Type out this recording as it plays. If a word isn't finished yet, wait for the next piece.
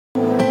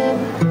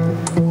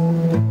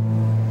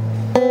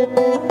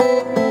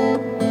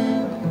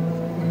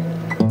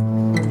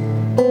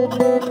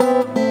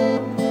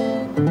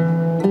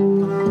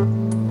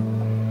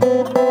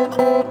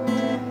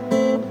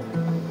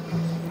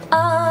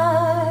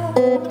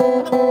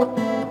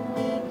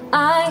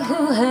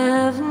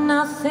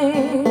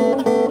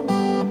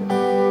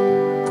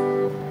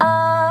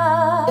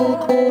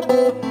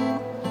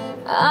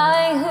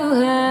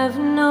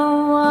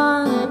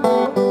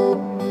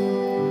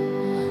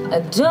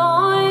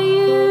adore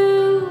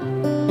you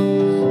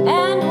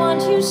and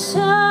want you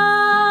so.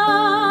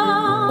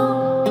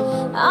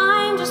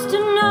 I'm just a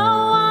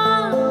no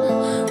one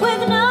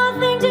with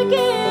nothing to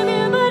give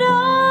you but all.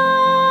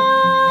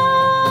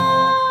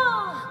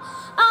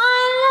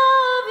 I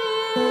love you.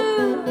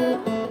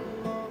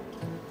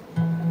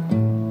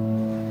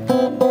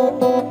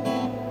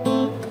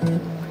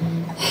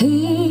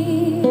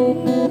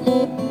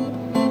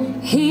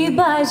 He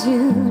buys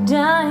you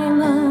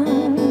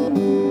diamonds,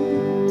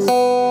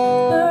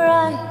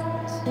 bright,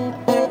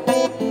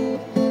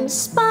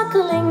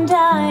 sparkling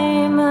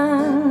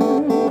diamonds.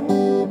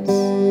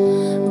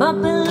 But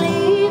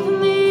believe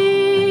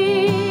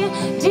me,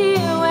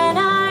 dear, when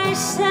I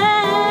say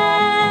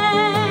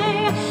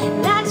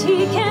that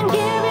he can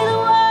give you the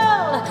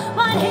world,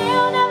 but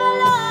he'll never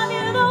love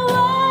you the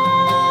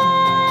way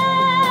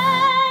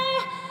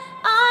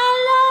I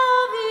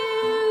love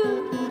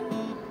you.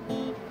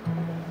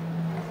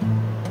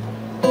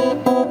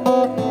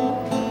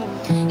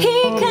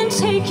 He can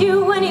take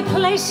you any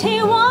place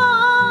he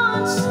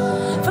wants,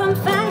 from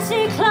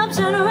fancy clubs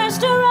and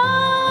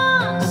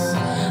restaurants,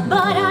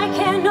 but I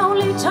can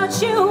only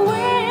touch you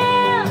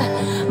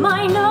with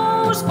my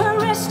nose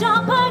pressed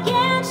up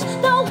against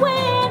the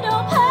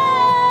window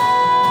pane.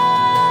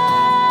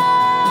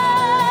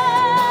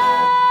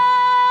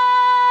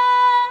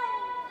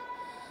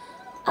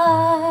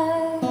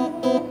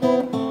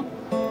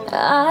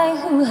 I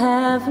who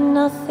have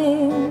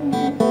nothing,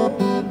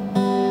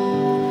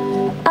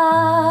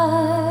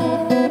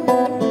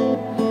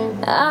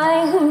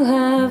 I who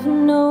have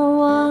no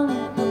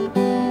one,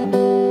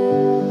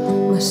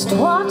 must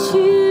watch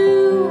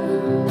you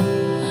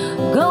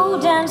go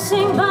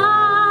dancing by,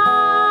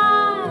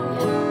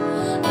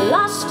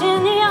 lost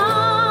in the